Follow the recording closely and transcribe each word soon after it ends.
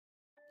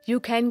You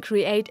can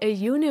create a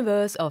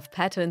universe of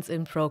patterns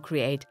in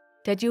Procreate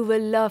that you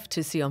will love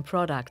to see on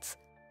products.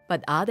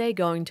 But are they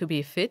going to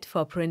be fit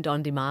for print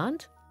on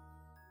demand?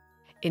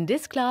 In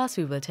this class,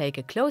 we will take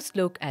a close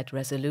look at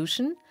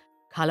resolution,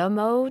 color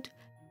mode,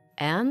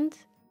 and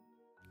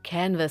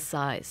canvas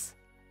size.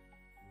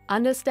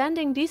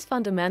 Understanding these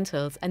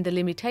fundamentals and the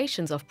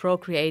limitations of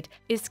Procreate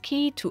is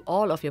key to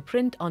all of your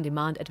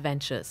print-on-demand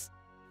adventures.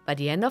 By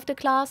the end of the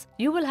class,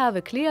 you will have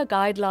a clear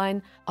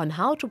guideline on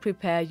how to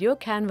prepare your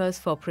canvas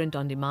for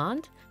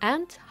print-on-demand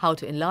and how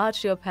to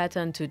enlarge your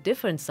pattern to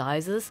different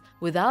sizes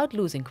without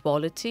losing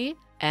quality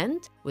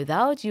and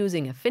without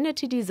using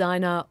Affinity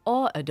Designer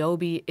or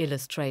Adobe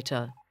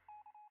Illustrator.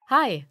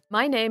 Hi,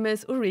 my name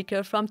is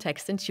Ulrike from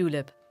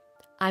Text&Tulip.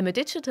 I'm a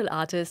digital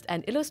artist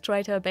and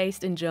illustrator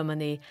based in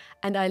Germany,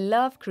 and I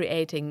love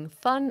creating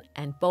fun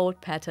and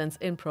bold patterns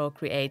in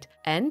Procreate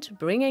and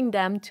bringing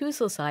them to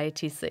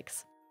Society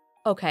 6.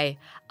 Okay,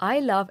 I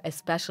love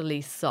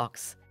especially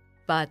socks,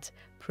 but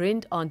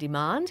print on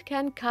demand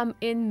can come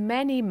in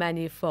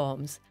many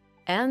forms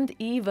and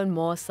even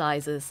more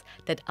sizes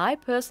that I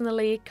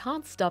personally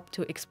can't stop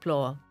to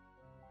explore.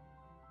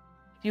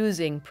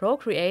 Using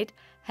Procreate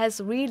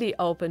has really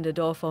opened the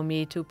door for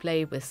me to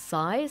play with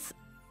size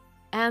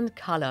and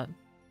color.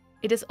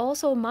 It is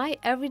also my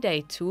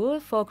everyday tool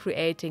for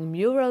creating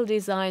mural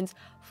designs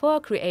for a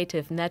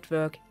creative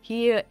network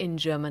here in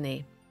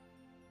Germany.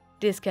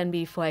 This can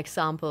be, for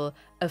example,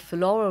 a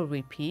floral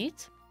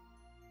repeat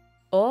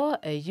or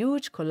a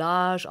huge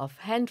collage of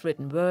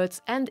handwritten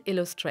words and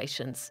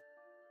illustrations.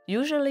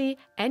 Usually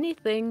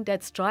anything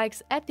that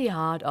strikes at the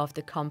heart of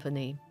the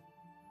company.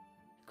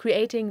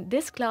 Creating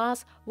this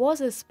class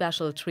was a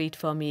special treat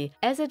for me,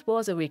 as it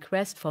was a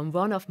request from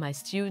one of my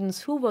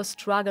students who was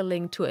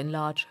struggling to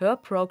enlarge her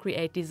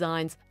Procreate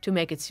designs to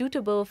make it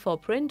suitable for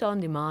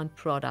print-on-demand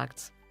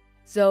products.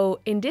 So,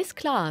 in this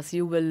class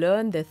you will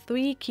learn the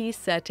 3 key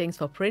settings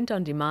for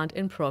print-on-demand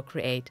in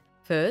Procreate.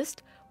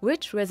 First,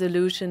 which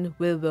resolution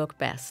will work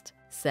best.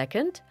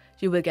 Second,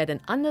 you will get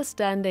an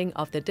understanding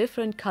of the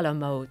different color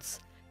modes.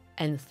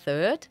 And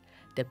third,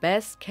 the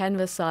best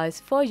canvas size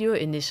for your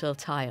initial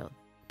tile.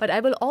 But I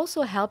will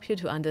also help you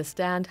to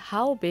understand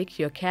how big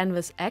your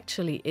canvas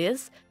actually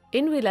is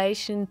in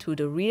relation to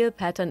the real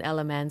pattern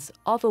elements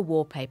of a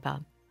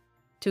wallpaper.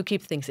 To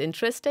keep things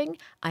interesting,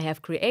 I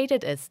have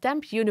created a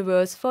stamp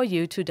universe for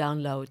you to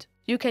download.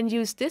 You can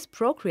use this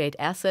Procreate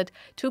asset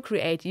to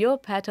create your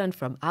pattern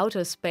from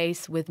outer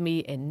space with me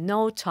in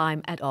no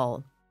time at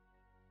all.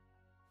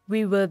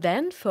 We will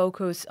then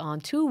focus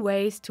on 2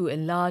 ways to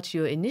enlarge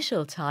your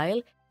initial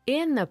tile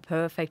in a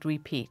perfect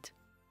repeat.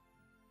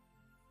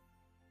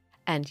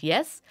 And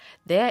yes,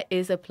 there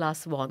is a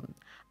 +1.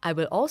 I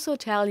will also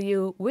tell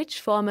you which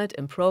format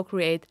in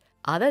Procreate,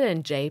 other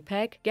than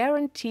JPEG,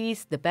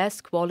 guarantees the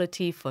best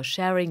quality for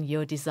sharing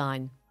your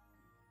design.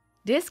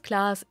 This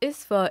class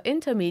is for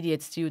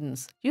intermediate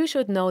students. You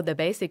should know the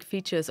basic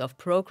features of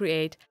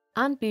Procreate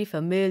and be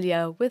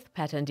familiar with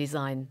pattern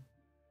design.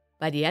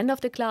 By the end of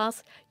the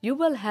class, you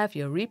will have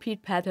your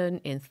repeat pattern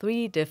in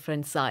 3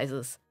 different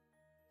sizes.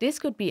 This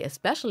could be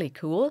especially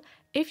cool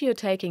if you're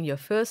taking your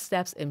first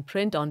steps in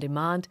print on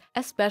demand,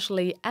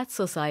 especially at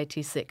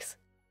Society 6.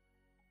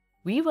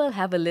 We will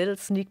have a little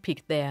sneak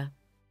peek there.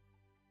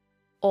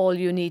 All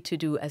you need to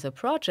do as a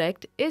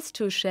project is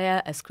to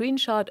share a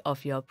screenshot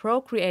of your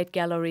Procreate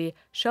gallery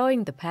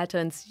showing the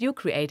patterns you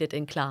created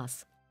in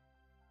class.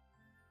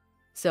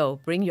 So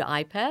bring your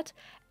iPad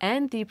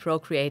and the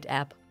Procreate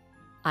app.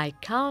 I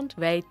can't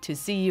wait to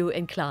see you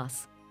in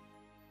class.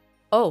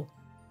 Oh,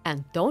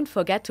 and don't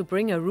forget to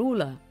bring a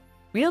ruler.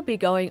 We'll be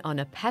going on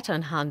a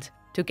pattern hunt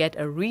to get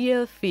a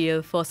real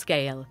feel for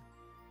scale.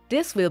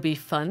 This will be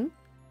fun.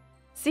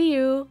 See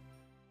you!